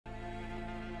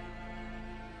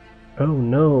Oh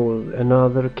no,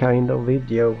 another kind of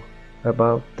video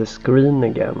about the screen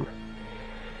again.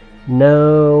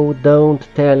 No, don't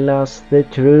tell us the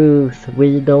truth.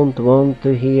 We don't want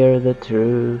to hear the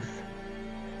truth.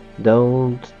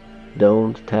 Don't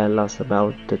tell us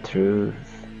about the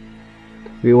truth.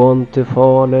 We want to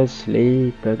fall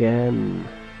asleep again.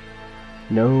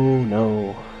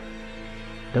 No.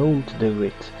 Don't do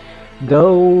it.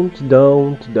 Don't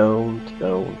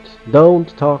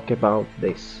talk about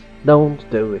this. Don't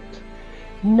do it.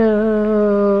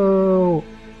 No.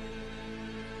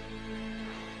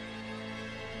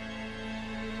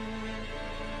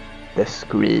 The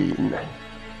screen.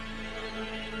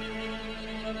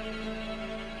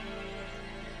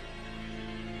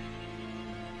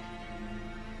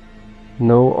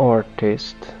 No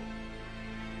artist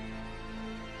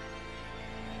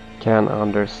can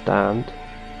understand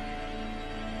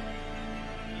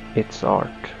its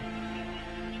art.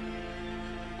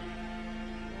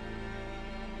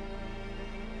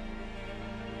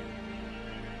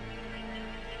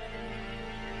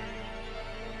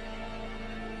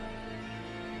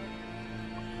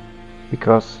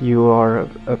 Because you are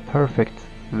a perfect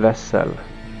vessel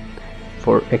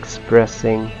for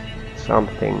expressing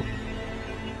something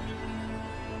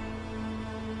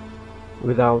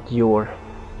without your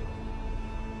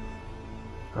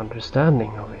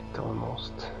understanding of it,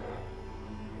 almost,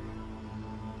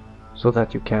 so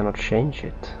that you cannot change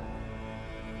it.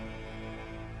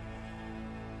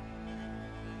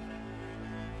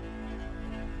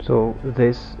 So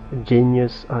this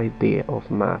genius idea of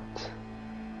Matt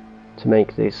to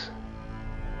make this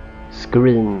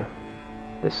screen,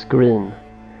 the screen,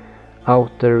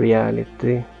 outer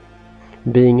reality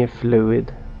being a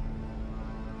fluid,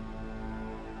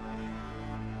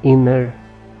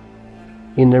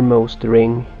 innermost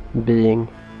ring being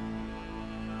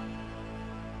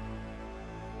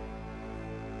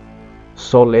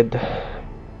solid,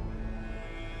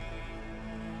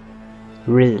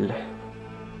 real.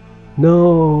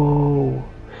 No.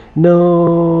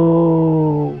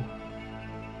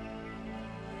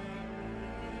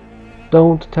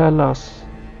 Don't tell us.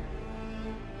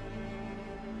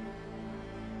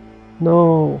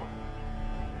 No.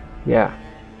 Yeah.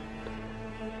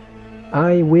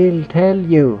 I will tell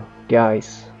you,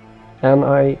 guys. And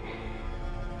I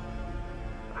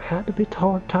had a bit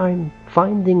hard time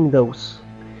finding those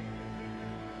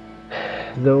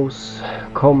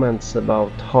comments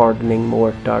about hardening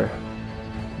mortar,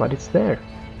 but it's there.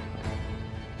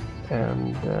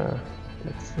 And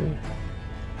let's see.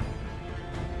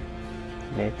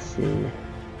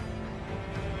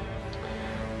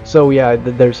 So yeah,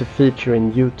 there's a feature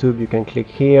in YouTube. You can click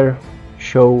here,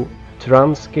 show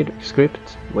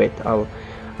transcript. Wait,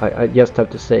 I just have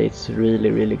to say it's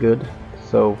really good.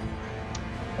 So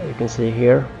you can see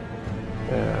here,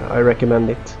 I recommend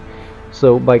it.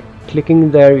 So by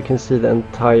clicking there you can see the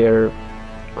entire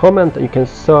comment, and you can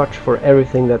search for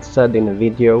everything that's said in a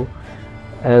video.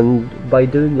 And by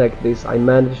doing like this, I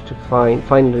managed to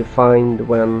finally find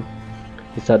when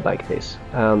he said like this,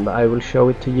 and I will show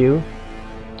it to you.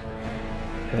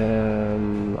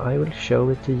 I will show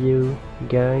it to you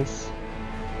guys.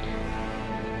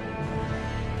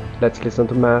 Let's listen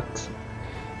to Matt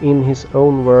in his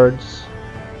own words.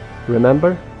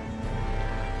 Remember,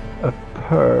 a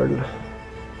pearl,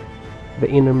 the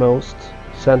innermost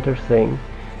center thing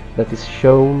that is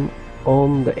shown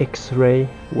on the X-ray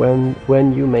when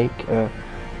you make a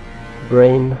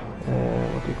brain,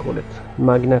 what do you call it,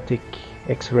 magnetic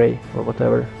X-ray or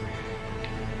whatever.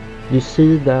 You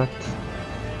see that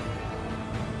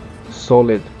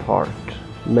solid part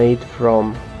made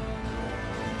from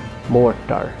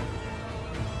mortar,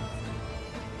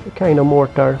 a kind of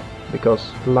mortar,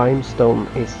 because limestone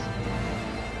is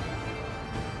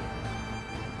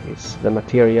the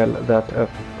material that a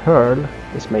pearl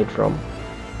is made from.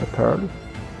 A pearl,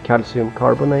 calcium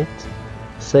carbonate,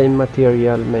 same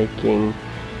material making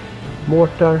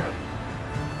mortar.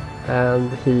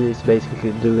 And he is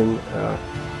basically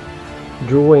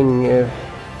drawing a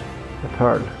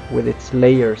pearl with its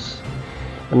layers.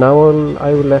 And now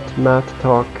I will let Matt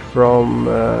talk from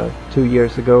 2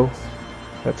 years ago.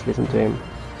 Let's listen to him.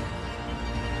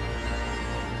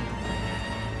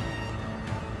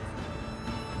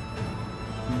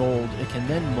 Mold, it can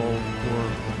then mold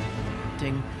or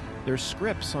there's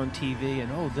scripts on TV,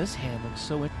 and oh, this hand looks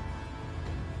so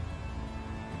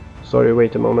Sorry,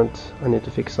 wait a moment, I need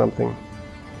to fix something.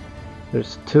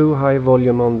 There's too high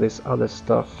volume on this other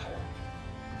stuff.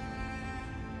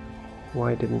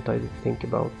 Why didn't I think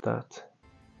about that?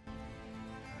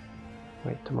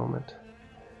 Wait a moment.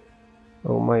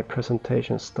 Oh, my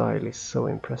presentation style is so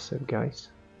impressive, guys.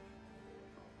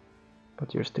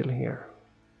 but you're still here.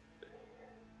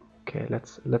 Okay,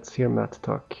 let's hear Matt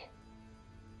talk.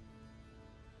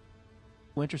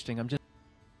 Interesting. I'm just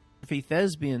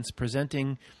thespians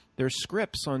presenting their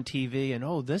scripts on TV, and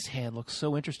oh, this hand looks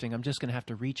so interesting. I'm just going to have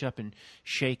to reach up and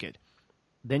shake it.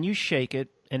 Then you shake it,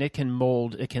 and it can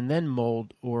mold. It can then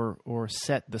mold or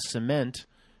set the cement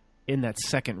in that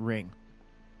second ring,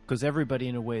 because everybody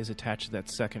in a way is attached to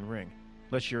that second ring.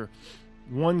 Unless you're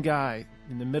one guy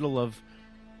in the middle of,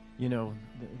 the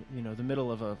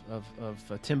middle of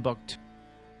Timbuktu,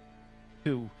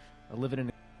 living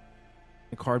in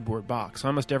a cardboard box.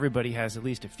 Almost everybody has at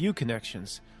least a few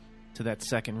connections to that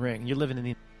second ring. You're living in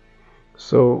the...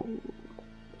 So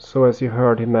as you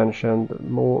heard, he mentioned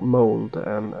mold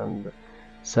and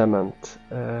cement.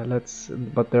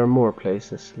 But there are more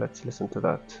places. Let's listen to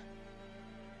that.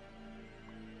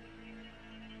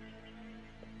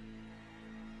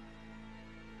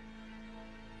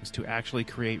 To actually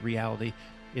create reality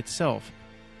itself.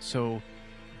 So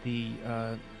the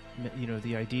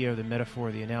the idea or the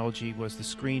metaphor, the analogy was the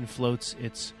screen floats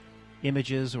its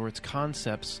images or its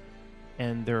concepts,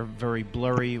 and they're very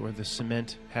blurry, or the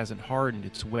cement hasn't hardened.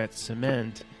 It's wet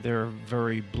cement. They're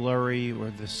very blurry, or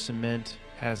the cement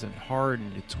hasn't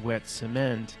hardened. It's wet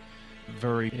cement.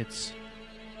 Its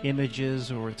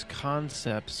images or its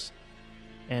concepts,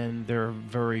 and they're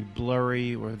very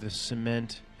blurry, or the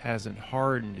cement hasn't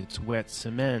hardened. It's wet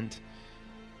cement.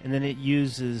 And then it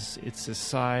uses its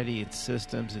society, its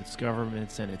systems, its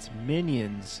governments, and its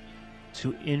minions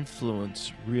to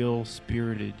influence real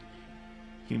spirited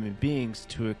human beings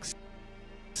to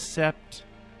accept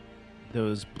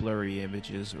those blurry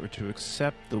images, or to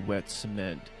accept the wet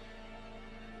cement.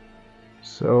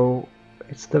 So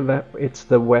it's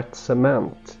the wet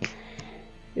cement.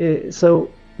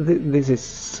 So this is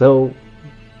so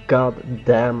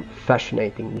goddamn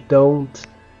fascinating. Don't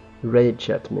rage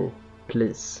at me,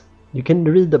 please. You can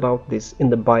read about this in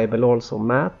the Bible also,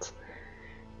 Matt.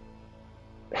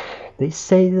 They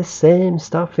say the same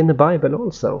stuff in the Bible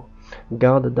also.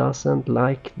 God doesn't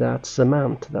like that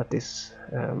cement that is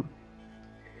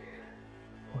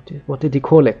what did he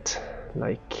call it?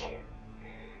 Like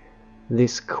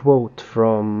this quote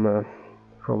from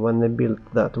when they built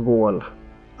that wall.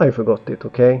 I forgot it,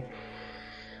 okay?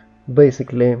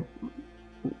 Basically,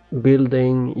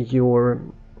 building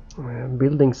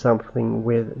something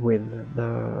with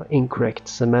the incorrect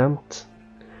cement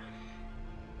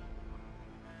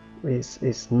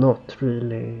is not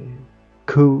really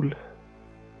cool.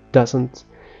 Doesn't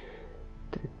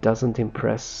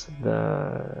impress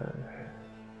the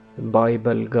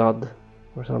Bible God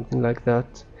or something like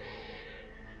that.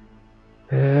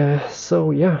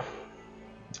 So yeah.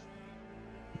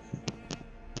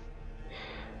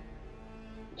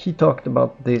 He talked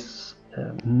about this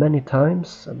many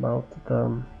times, about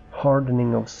the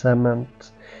hardening of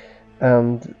cement,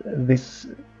 and this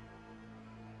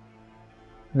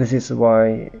is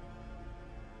why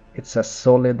it says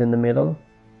solid in the middle,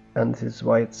 and this is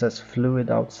why it says fluid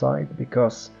outside,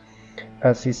 because,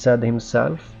 as he said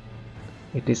himself,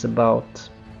 it is about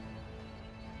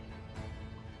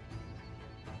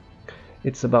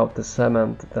the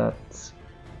cement that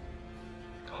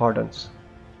hardens.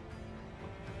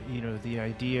 The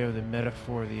idea, the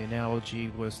metaphor, the analogy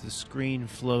was the screen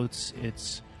floats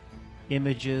its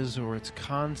images or its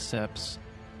concepts,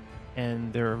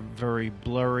 and they're very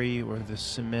blurry, or the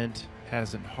cement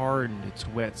hasn't hardened. It's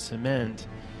wet cement.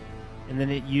 And then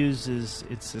it uses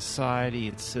its society,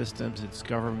 its systems, its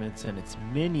governments, and its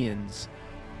minions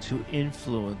to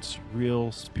influence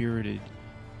real spirited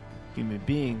human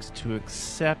beings to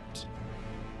accept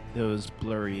those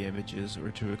blurry images,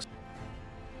 or to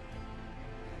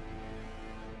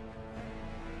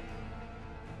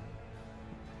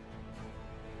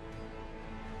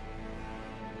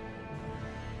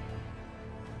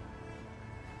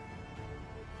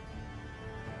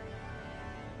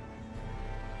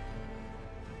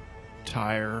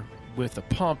tire with a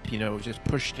pump, just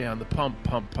push down the pump,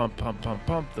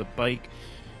 the bike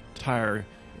tire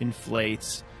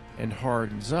inflates and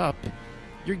hardens up.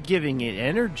 You're giving it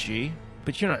energy,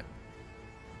 but you're not.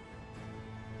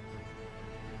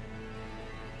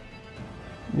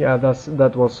 Yeah,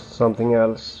 that was something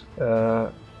else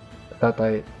that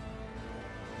I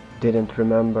didn't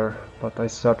remember, but I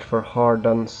searched for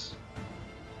hardens.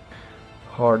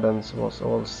 Hardens was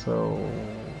also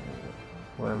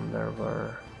when there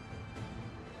were,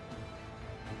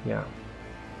 yeah,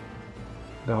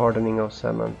 the hardening of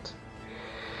cement.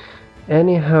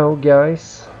 Anyhow,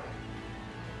 guys,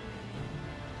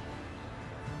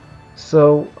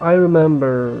 so I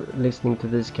remember listening to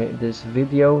these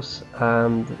videos,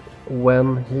 and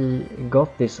when he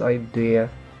got this idea,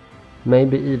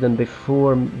 maybe even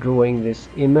before drawing this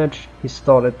image, he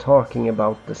started talking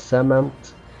about the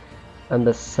cement and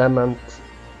the cement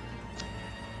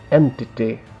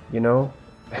entity, you know,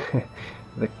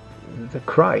 the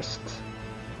Christ.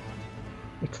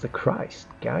 It's the Christ,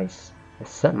 guys. The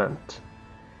cement.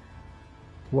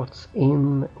 What's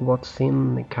in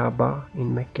Kaaba,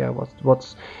 in Mecca?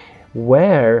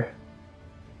 Where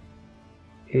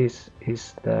is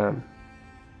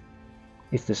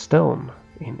the stone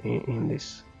in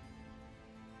this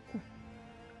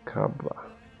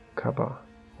Kaaba?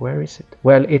 Where is it?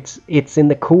 Well, it's in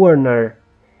the corner.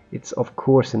 It's of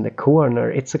course in the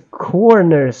corner. It's a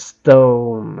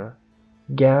cornerstone,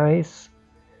 guys.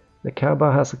 The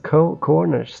Kaaba has a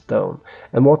cornerstone,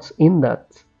 and what's in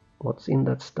that? What's in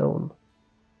that stone?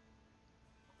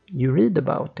 You read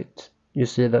about it. You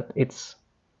see that it's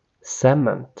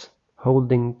cement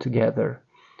holding together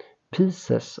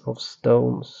pieces of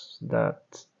stones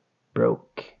that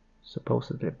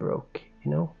supposedly broke, you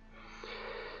know.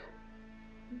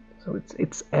 So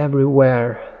it's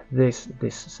everywhere. This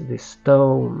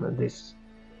stone, this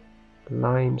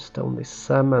limestone, this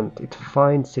cement, it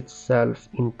finds itself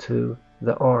into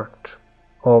the art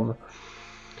of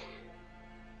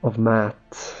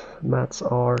Matt's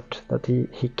art, that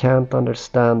he can't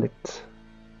understand it,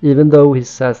 even though he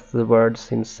says the words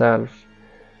himself.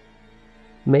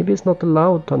 Maybe he's not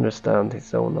allowed to understand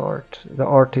his own art. The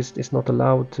artist is not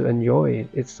allowed to enjoy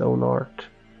its own art.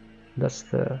 That's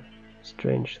the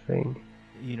strange thing.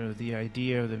 You know, the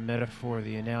idea, the metaphor,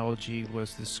 the analogy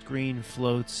was the screen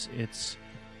floats its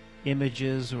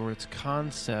images or its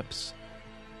concepts,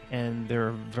 and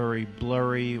they're very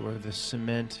blurry, or the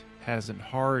cement hasn't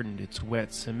hardened, it's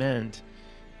wet cement,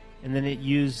 and then it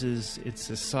uses its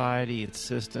society, its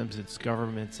systems, its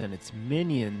governments, and its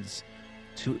minions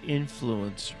to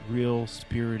influence real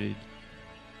spirited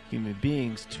human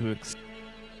beings to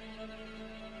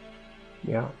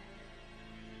yeah.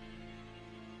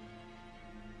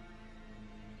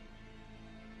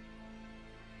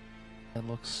 It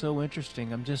looks so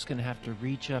interesting. I'm just going to have to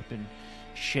reach up and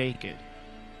shake it.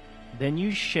 Then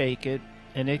you shake it,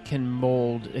 and it can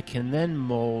mold. It can then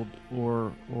mold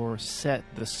or set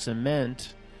the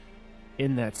cement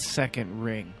in that second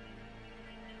ring.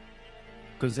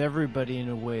 Because everybody, in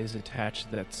a way, is attached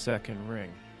to that second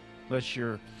ring. Unless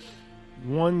you're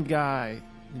one guy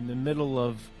in the middle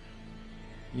of,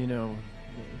 the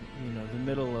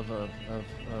middle of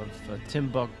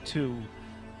Timbuktu.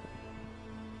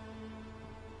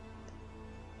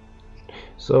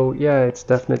 So yeah, it's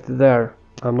definitely there.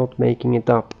 I'm not making it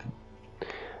up.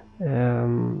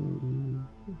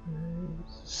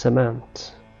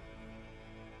 Cement.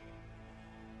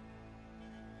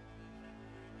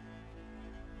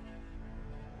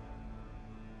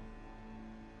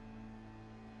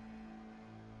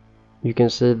 You can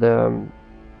see the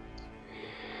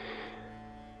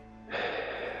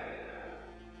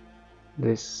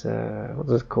this what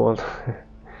is it called?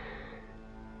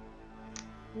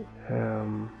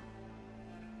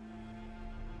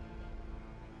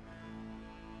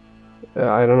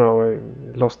 I don't know, I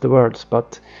lost the words,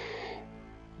 but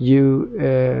you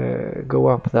go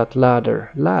up that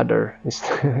ladder.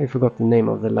 I forgot the name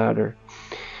of the ladder.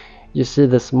 You see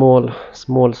the small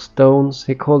stones.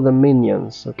 He called them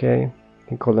minions, okay?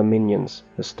 He called them minions,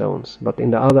 the stones. But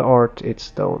in the other art, it's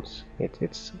stones.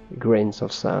 It's grains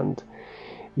of sand.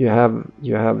 You have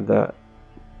the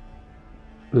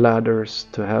ladders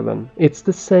to heaven. It's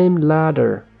the same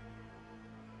ladder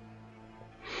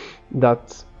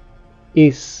that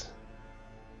is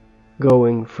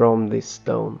going from this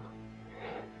stone.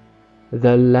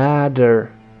 The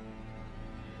ladder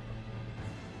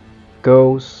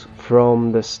goes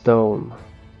from the stone.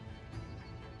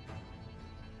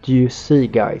 Do you see,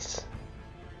 guys?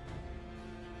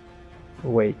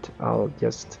 Wait, I'll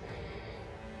just...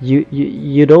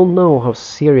 You don't know how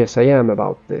serious I am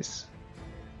about this.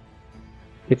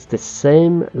 It's the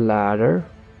same ladder.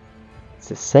 It's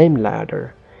the same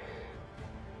ladder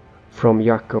from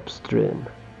Jacob's dream.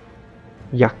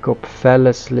 Jacob fell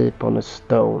asleep on a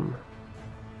stone.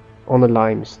 On a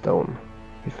limestone.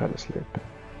 He fell asleep.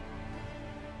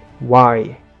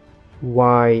 Why?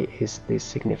 Why is this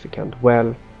significant?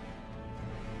 Well,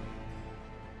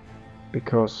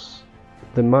 because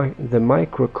the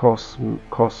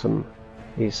microcosm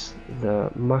is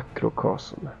the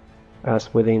macrocosm,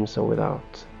 as within so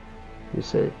without. You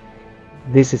see,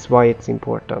 this is why it's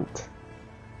important.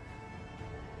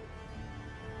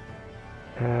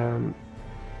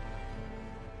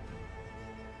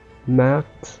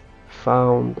 Matt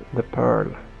found the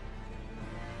pearl.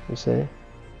 You see,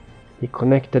 He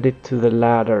connected it to the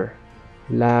ladder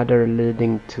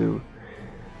leading to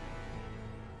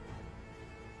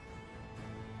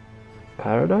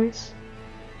paradise?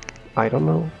 I don't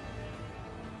know.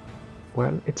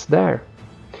 Well, it's there,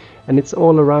 and it's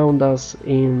all around us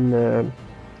in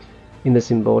the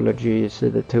symbology. You see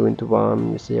the 2 into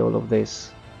 1, you see all of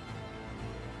this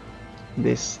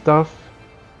stuff.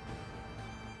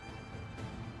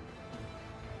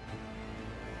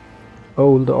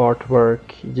 Old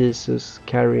artwork, Jesus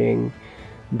carrying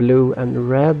blue and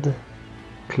red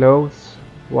clothes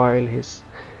while his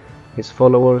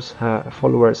followers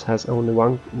has only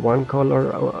one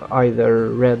color, either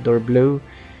red or blue.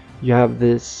 You have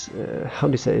this how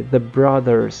do you say, the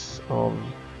brothers of,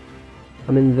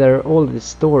 I mean, there are all these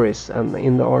stories, and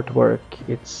in the artwork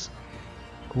it's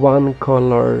one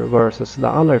color versus the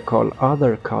other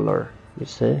color, you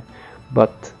see.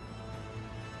 But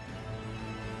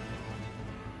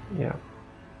yeah,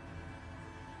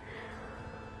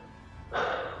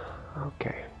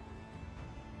 okay.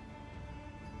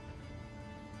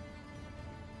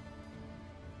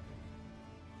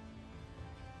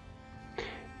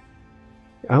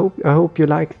 I hope you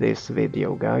like this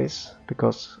video, guys,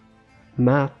 because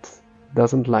Matt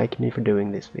doesn't like me for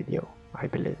doing this video, I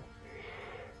believe.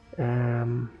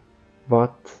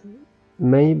 But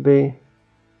maybe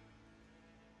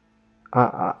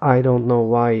I don't know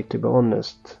why, to be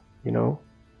honest, you know.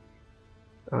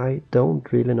 I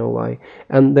don't really know why.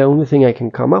 And the only thing I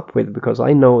can come up with, because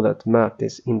I know that Matt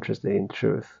is interested in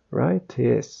truth, right? He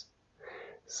is.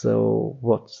 So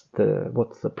what's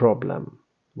the problem?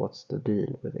 What's the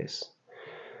deal with this?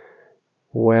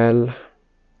 Well,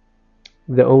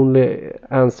 the only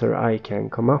answer I can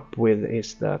come up with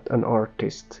is that an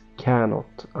artist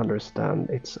cannot understand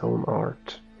its own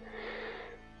art.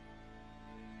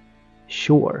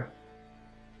 Sure,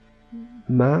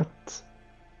 Matt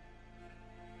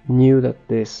knew that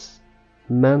this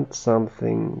meant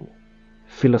something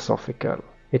philosophical.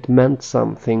 It meant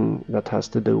something that has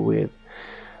to do with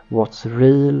what's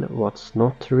real, what's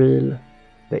not real,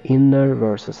 the inner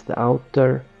versus the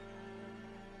outer,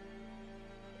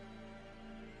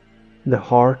 the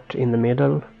heart in the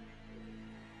middle,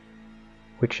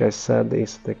 which I said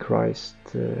is the Christ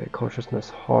consciousness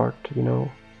heart, you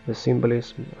know, the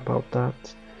symbolism about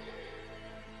that.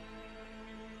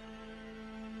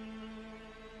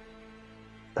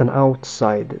 And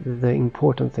outside, the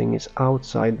important thing is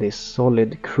outside this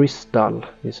solid crystal.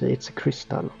 You see, it's a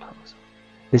crystal.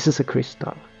 This is a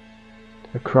crystal.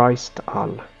 A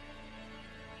Christ-all.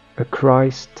 A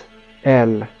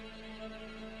Christ-L.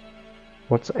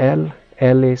 What's L?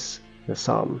 L is the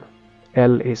sun.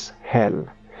 L is hell.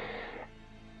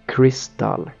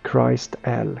 Crystal,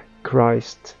 Christ-L,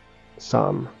 Christ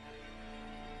sun.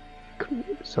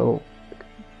 So,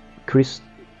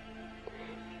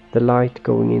 the light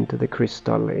going into the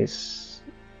crystal is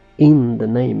in the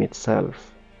name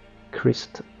itself.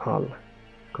 Christ-all,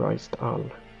 Christ-all.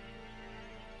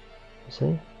 You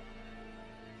see?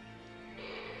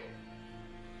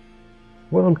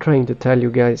 What I'm trying to tell you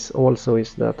guys also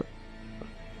is that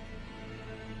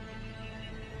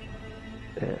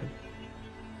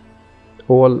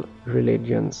all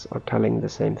religions are telling the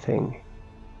same thing,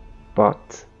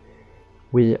 but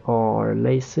we are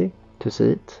lazy to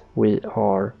see it. We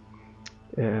are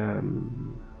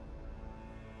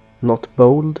not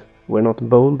bold. We're not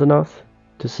bold enough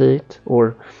to see it,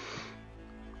 or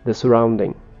the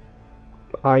surrounding.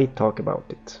 I talk about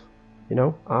it, you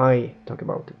know, I talk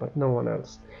about it, but no one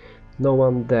else. No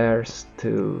one dares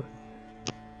to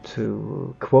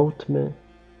quote me.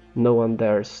 No one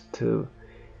dares to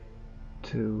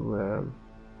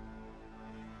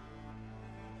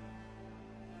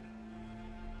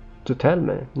tell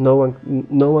me. No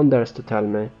one dares to tell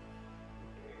me,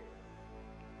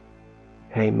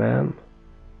 hey man,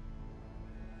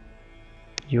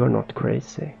 you're not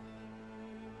crazy.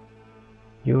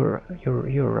 You're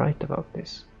right about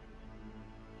this.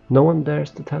 No one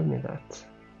dares to tell me that.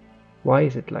 Why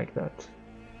is it like that?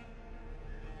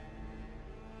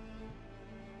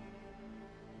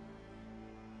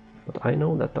 But I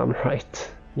know that I'm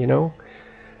right, you know,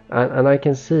 and I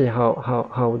can see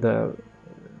how the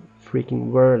freaking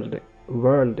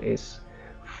world is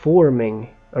forming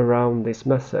around this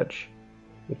message.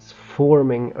 It's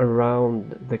forming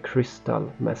around the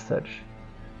crystal message.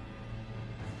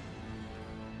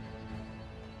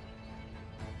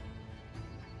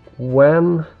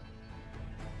 When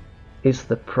is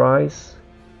the price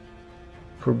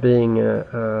for being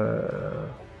a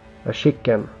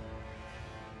chicken?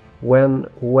 When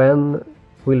will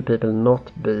people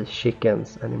not be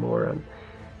chickens anymore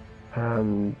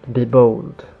and be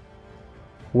bold?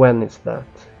 When is that?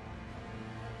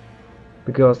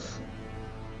 Because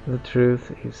the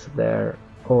truth is there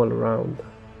all around.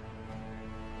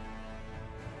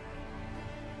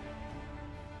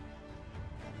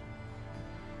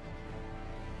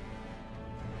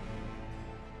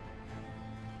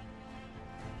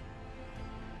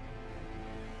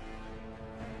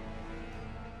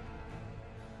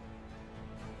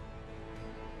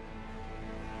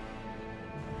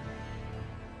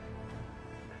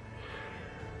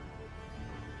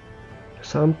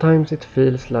 Sometimes it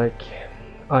feels like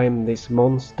I'm this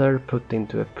monster put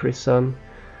into a prison,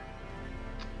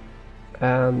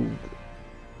 and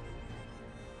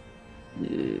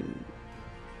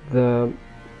there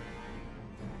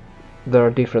are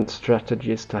different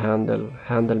strategies to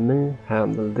handle me,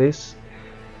 handle this,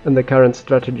 and the current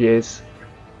strategy is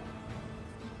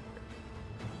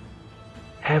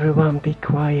everyone be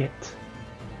quiet.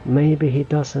 Maybe he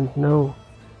doesn't know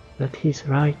that he's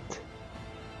right.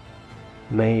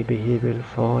 Maybe he will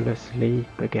fall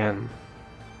asleep again.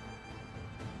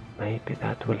 Maybe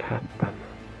that will happen.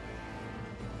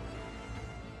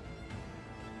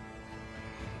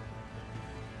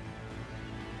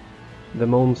 The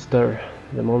monster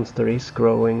is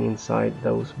growing inside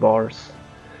those bars,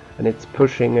 and it's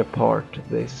pushing apart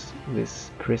this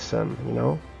prison, you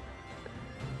know?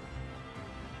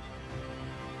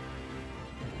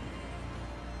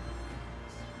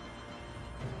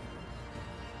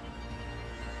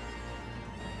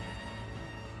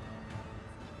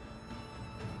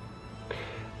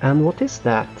 And what is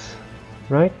that,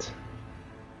 right?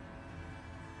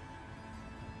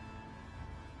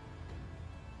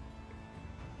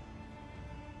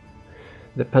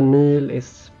 The pineal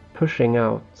is pushing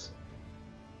out.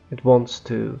 It wants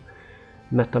to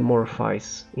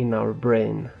metamorphise in our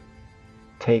brain.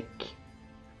 Does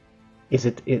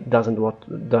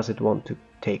it want to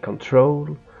take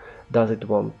control? Does it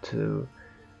want to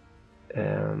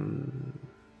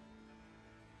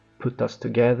put us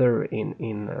together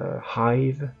in a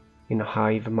hive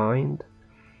mind?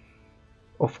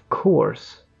 Of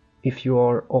course, if you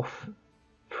are off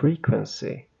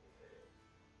frequency,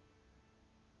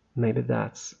 maybe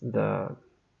that's the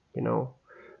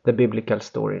biblical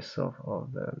stories of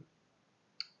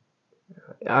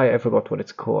I forgot what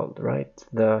it's called, right?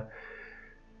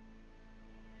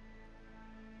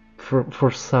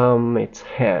 For some it's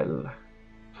hell.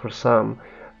 For some,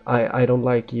 I don't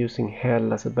like using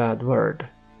hell as a bad word.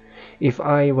 If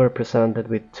I were presented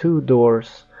with two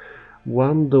doors,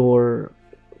 one door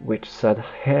which said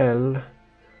hell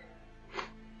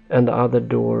and the other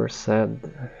door said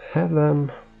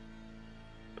heaven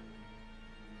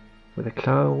with the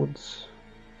clouds,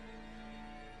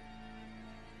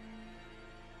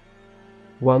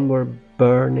 one were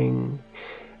burning,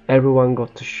 everyone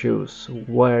got to choose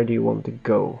where do you want to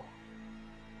go.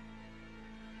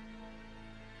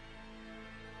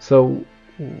 So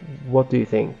what do you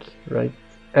think, right?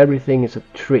 Everything is a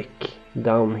trick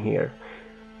down here.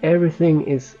 Everything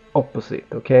is opposite,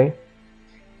 okay?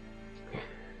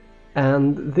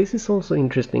 And this is also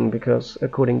interesting because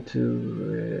according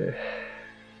to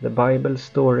the Bible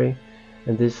story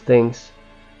and these things,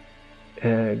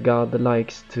 God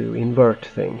likes to invert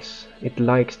things. It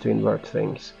likes to invert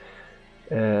things.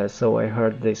 So I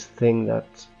heard this thing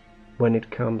that when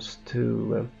it comes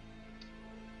to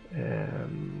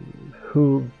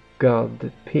who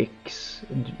God picks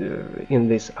in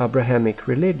these Abrahamic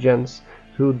religions,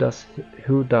 who does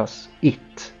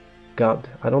it God?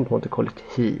 I don't want to call it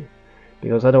he,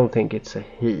 because I don't think it's a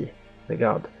he, the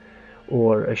God,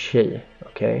 or a she.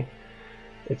 Okay,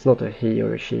 it's not a he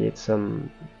or a she. It's an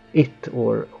it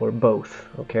or both.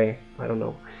 Okay, I don't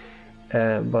know.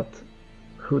 But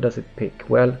who does it pick?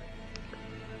 Well,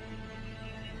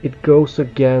 it goes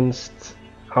against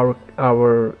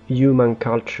our human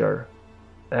culture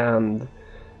and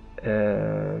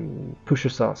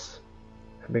pushes us,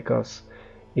 because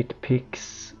it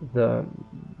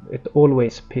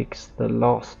always picks the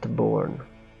last born,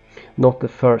 not the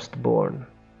firstborn.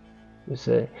 You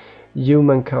see,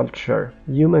 human culture,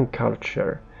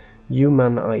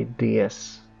 human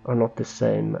ideas are not the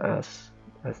same as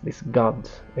this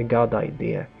a God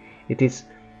idea. It is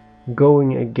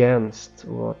going against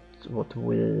what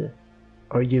we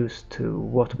are used to,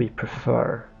 what we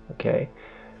prefer, okay?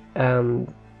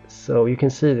 And so you can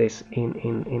see this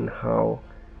in how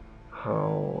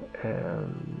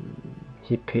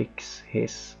he picks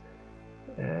his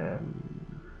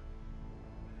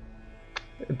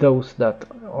those that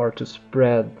are to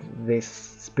spread this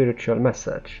spiritual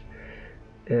message.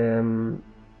 The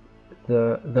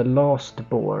last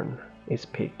born is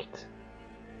picked.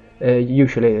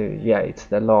 Usually, yeah, it's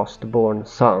the last-born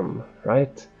son,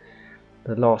 right?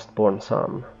 The last-born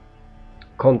son.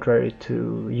 Contrary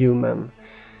to human,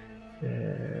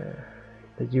 the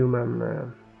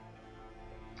human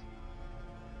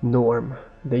norm.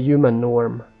 The human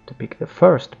norm to pick the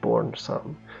firstborn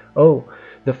son. Oh,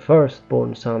 the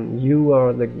firstborn son. You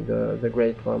are the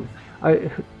great one.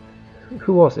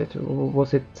 Who was it?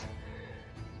 Was it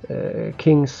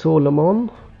King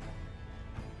Solomon?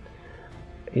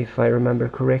 If I remember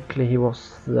correctly, he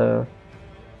was not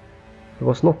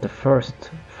the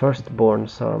firstborn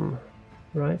son,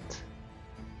 right?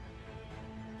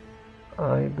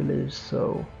 I believe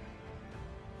so.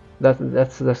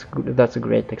 That's a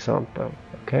great example.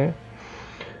 Okay,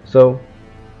 so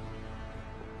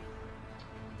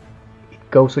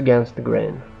it goes against the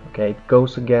grain. Okay, it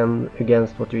goes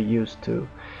against what you're used to.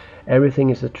 Everything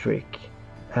is a trick,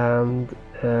 and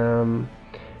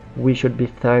we should be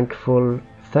thankful.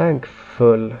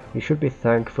 We should be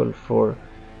thankful for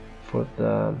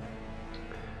the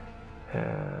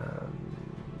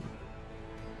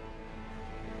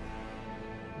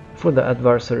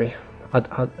adversary.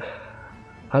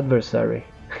 Adversary.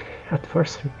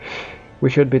 We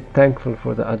should be thankful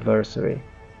for the adversary,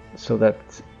 so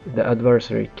that the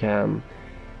adversary can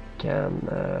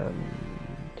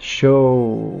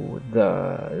show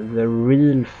the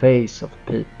real face of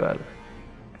people,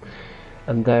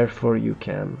 and therefore you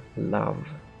can love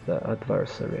the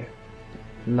adversary.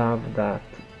 Love that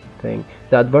thing.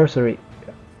 The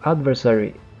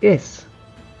adversary is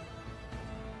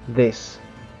this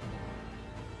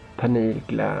pineal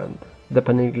gland,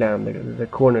 the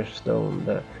cornerstone,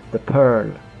 the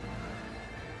pearl.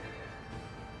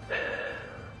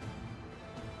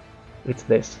 It's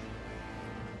this,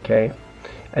 okay?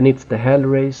 And it's the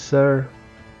hellraiser,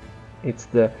 it's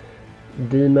the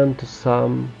demon to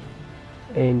some,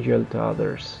 angel to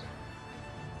others.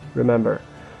 Remember,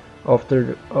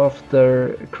 after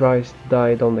Christ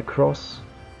died on the cross,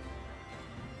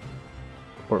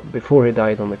 or before he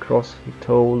died on the cross, he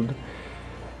told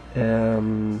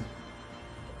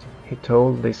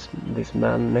this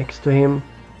man next to him,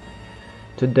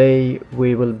 today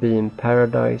we will be in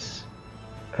paradise.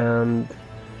 And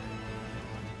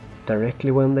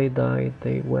directly when they died,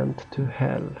 they went to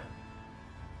hell.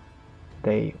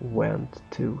 They went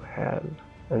to hell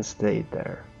and stayed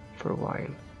there for a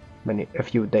while, a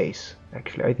few days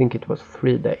actually. I think it was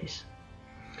 3 days.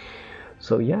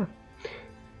 So yeah,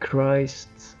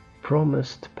 Christ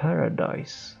promised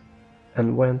paradise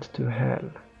and went to hell.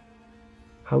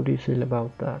 How do you feel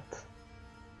about that?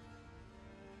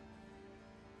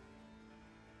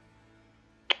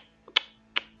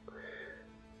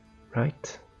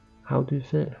 Right? How do you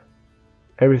feel?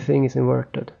 Everything is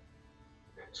inverted.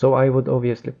 So I would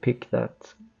obviously pick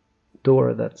that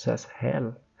door that says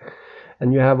hell.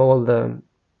 And you have all the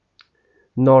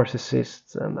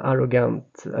narcissists and arrogant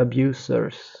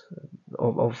abusers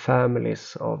of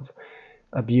families, of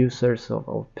abusers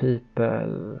of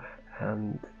people,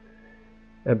 and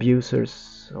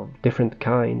abusers of different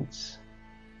kinds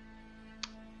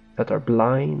that are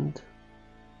blind,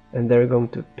 and they're going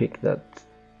to pick that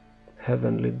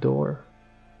heavenly door,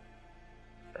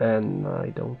 and I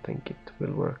don't think it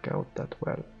will work out that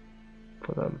well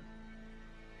for them.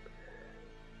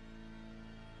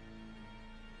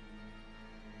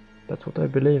 That's what I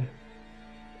believe.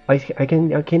 I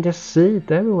can just see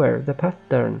it everywhere, the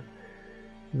pattern,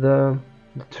 the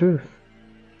truth.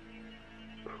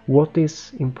 What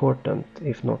is important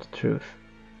if not truth?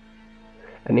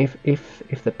 And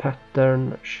if the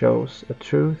pattern shows a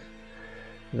truth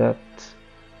that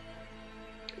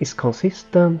is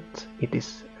consistent, it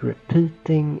is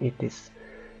repeating, it is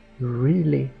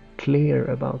really clear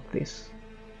about this,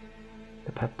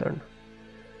 the pattern,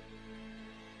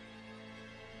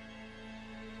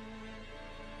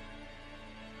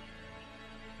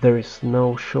 there is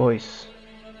no choice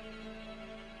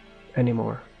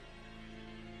anymore.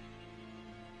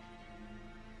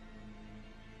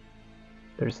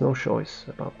 There is no choice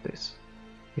about this.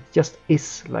 It just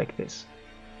is like this.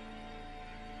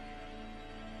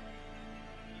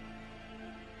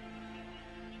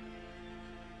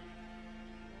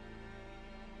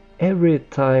 Every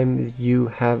time you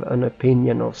have an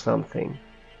opinion of something,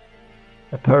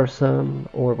 a person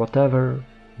or whatever,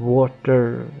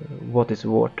 water, what is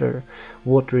water?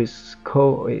 Water is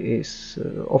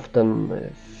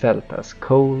often felt as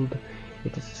cold.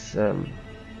 It is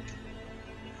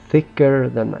thicker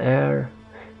than air.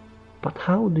 But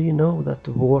how do you know that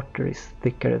water is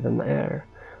thicker than air?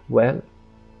 Well,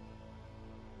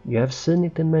 you have seen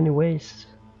it in many ways.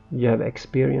 You have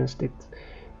experienced it.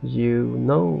 You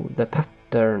know the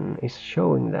pattern is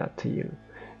showing that to you.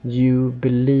 You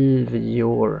believe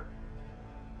your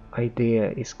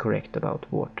idea is correct about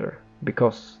water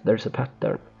because there's a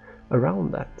pattern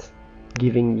around that,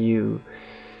 giving you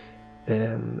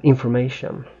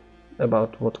information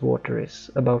about what water is,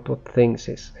 about what things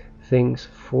is, things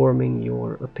forming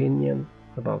your opinion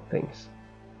about things.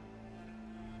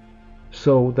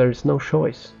 So there is no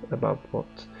choice about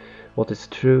what is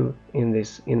true in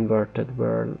this inverted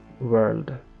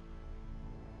world.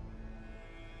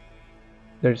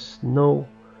 There's no,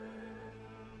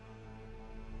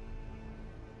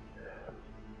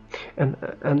 and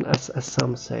as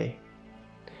some say,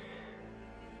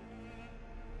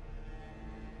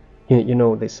 you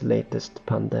know, this latest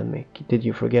pandemic, did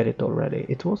you forget it already?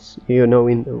 It was, you know,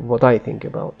 in what I think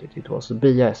about it, it was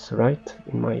BS, right?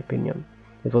 In my opinion,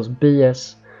 it was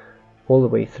BS all the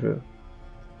way through.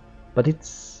 But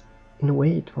it's, in a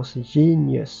way, it was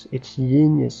genius. It's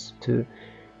genius to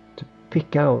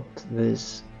pick out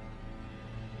these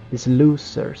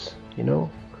losers, you know.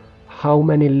 How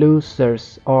many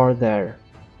losers are there?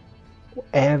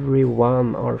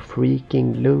 Everyone are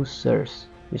freaking losers,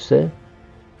 you see?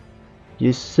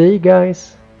 You see,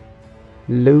 guys?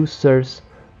 Losers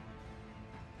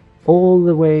all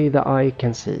the way the eye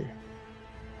can see.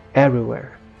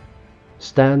 Everywhere.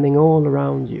 Standing all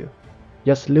around you.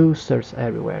 Just losers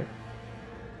everywhere.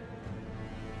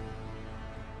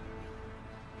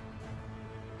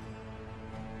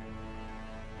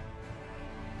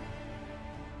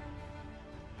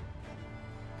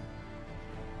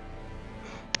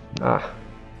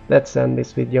 Let's end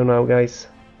this video now, guys.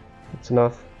 It's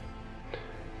enough.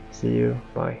 See you.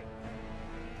 Bye.